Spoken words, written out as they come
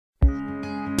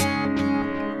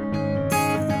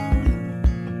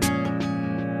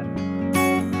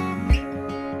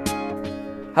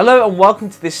Hello and welcome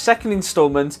to this second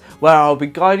instalment where I'll be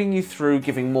guiding you through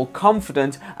giving more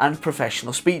confident and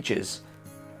professional speeches.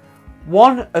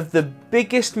 One of the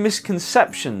biggest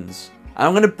misconceptions, and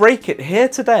I'm going to break it here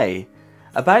today,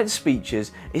 about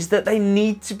speeches is that they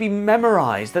need to be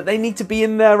memorized, that they need to be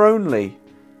in there only.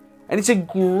 And it's a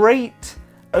great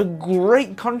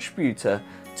contributor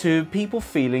to people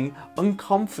feeling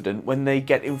unconfident when they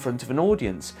get in front of an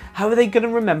audience. How are they going to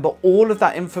remember all of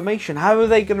that information? How are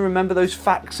they going to remember those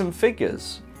facts and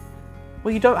figures?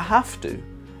 Well, you don't have to.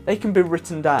 They can be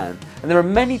written down. And there are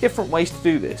many different ways to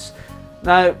do this.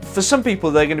 Now, for some people,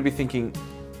 they're going to be thinking,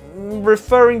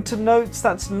 referring to notes,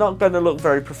 that's not going to look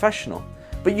very professional.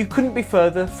 But you couldn't be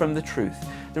further from the truth.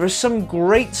 There are some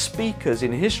great speakers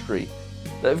in history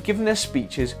that have given their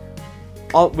speeches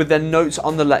with their notes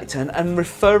on the lectern and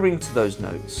referring to those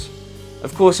notes.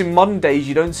 Of course, in modern days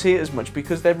you don't see it as much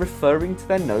because they're referring to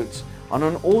their notes on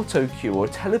an auto cue or a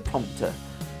teleprompter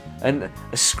and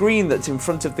a screen that's in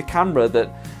front of the camera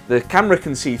that the camera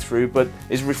can see through but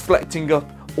is reflecting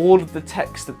up all of the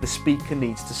text that the speaker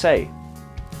needs to say.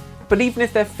 But even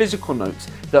if they're physical notes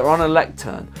that are on a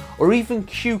lectern, or even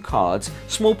cue cards,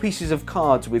 small pieces of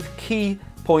cards with key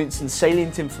points and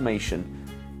salient information,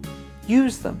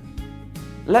 use them.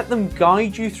 Let them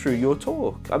guide you through your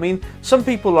talk. I mean, some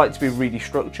people like to be really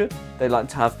structured. They like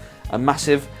to have a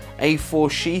massive A4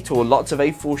 sheet or lots of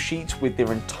A4 sheets with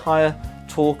their entire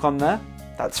talk on there.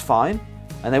 That's fine.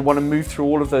 And they want to move through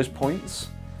all of those points.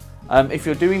 If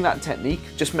you're doing that technique,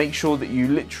 just make sure that you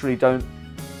literally don't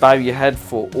bow your head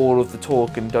for all of the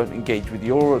talk and don't engage with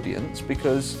your audience,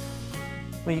 because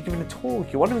when you're giving a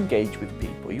talk, you want to engage with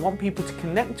people. You want people to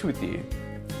connect with you.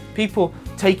 People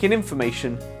take in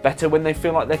information better when they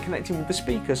feel like they're connecting with the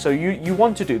speaker, so you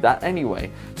want to do that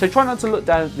anyway. So try not to look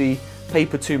down at the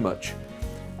paper too much.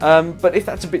 But if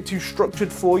that's a bit too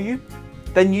structured for you,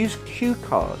 then use cue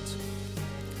cards.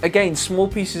 Again, small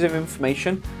pieces of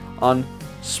information on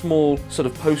small sort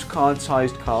of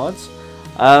postcard-sized cards,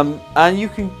 and you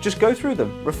can just go through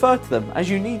them, refer to them as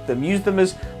you need them, use them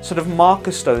as sort of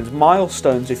marker stones,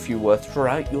 milestones if you were,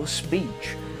 throughout your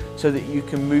speech, so that you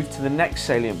can move to the next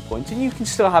salient point and you can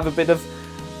still have a bit of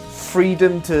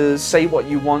freedom to say what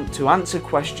you want, to answer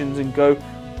questions and go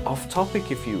off topic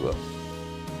if you will.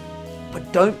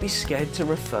 But don't be scared to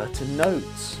refer to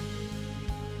notes.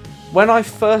 When I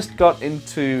first got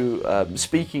into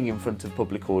speaking in front of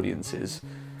public audiences,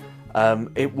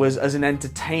 it was as an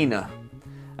entertainer.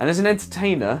 And as an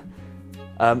entertainer,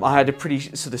 I had a pretty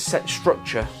sort of set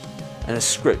structure and a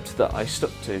script that I stuck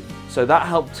to. So that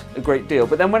helped a great deal.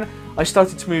 But then when I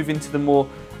started to move into the more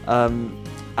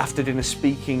after dinner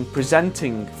speaking,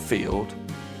 presenting field,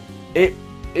 it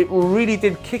really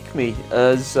did kick me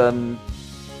as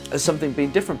something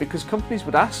being different, because companies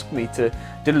would ask me to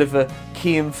deliver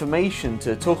key information,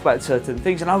 to talk about certain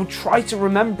things, and I would try to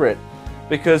remember it,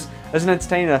 because as an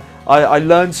entertainer I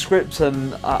learned scripts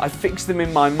and I fixed them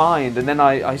in my mind, and then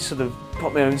I sort of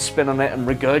put my own spin on it and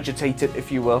regurgitate it,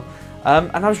 if you will.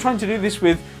 And I was trying to do this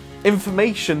with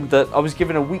information that I was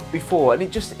given a week before, and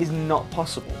it just is not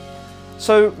possible.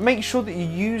 So make sure that you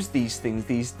use these things,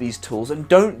 these tools, and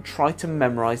don't try to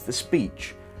memorize the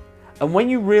speech. And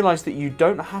when you realize that you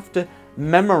don't have to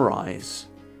memorize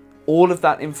all of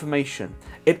that information,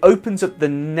 it opens up the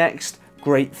next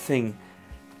great thing.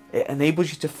 It enables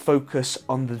you to focus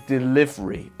on the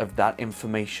delivery of that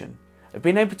information, of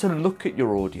being able to look at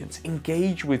your audience,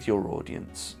 engage with your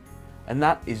audience. And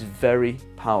that is very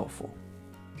powerful.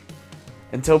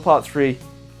 Until part 3,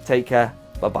 take care.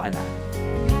 Bye-bye now.